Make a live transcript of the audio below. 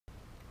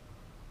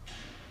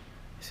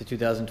It's a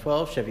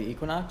 2012 Chevy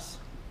Equinox.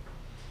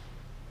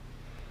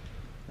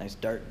 Nice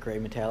dark gray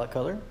metallic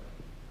color.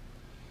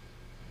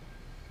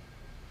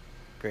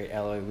 Great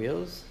alloy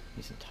wheels,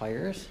 decent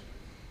tires.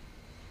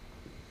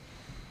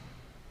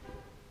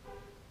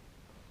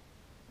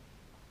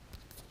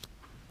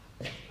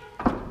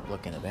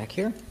 Look in the back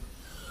here.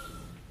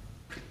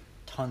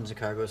 Tons of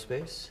cargo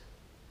space.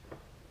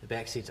 The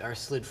back seats are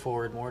slid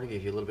forward more to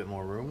give you a little bit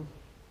more room.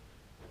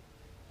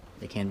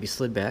 They can be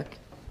slid back.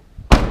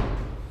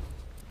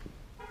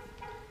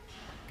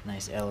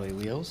 Nice alloy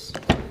wheels.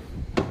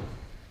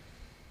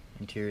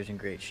 Interior is in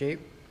great shape.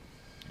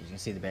 As you can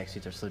see, the back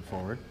seats are slid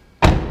forward.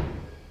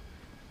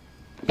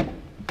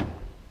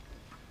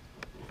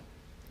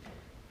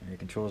 Your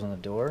controls on the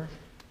door,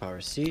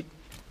 power seat,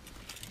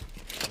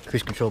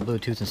 cruise control,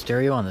 Bluetooth and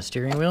stereo on the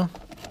steering wheel.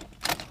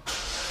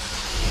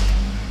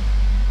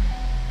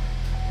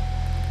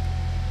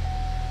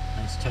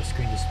 Nice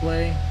touchscreen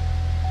display,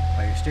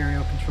 by your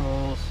stereo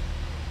controls,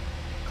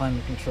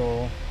 climate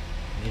control.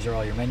 These are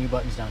all your menu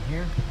buttons down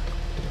here.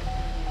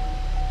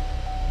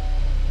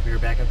 Rear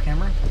backup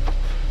camera.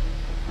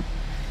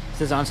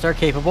 This is OnStar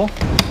capable.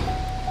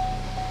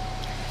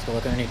 Let's go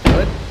look underneath the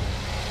hood.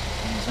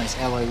 And these nice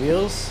alloy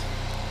wheels.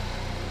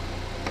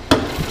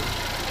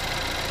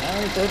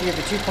 Underneath the hood, you have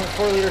a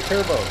 2.4 liter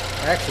turbo.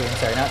 Actually, I'm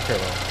sorry, not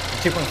turbo. A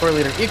 2.4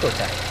 liter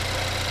EcoTech.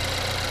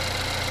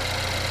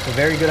 So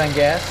very good on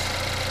gas.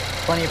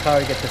 Plenty of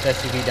power to get this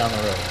SUV down the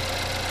road.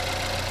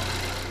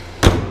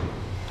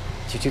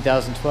 It's your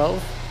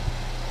 2012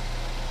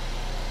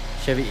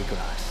 Chevy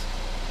Equinox.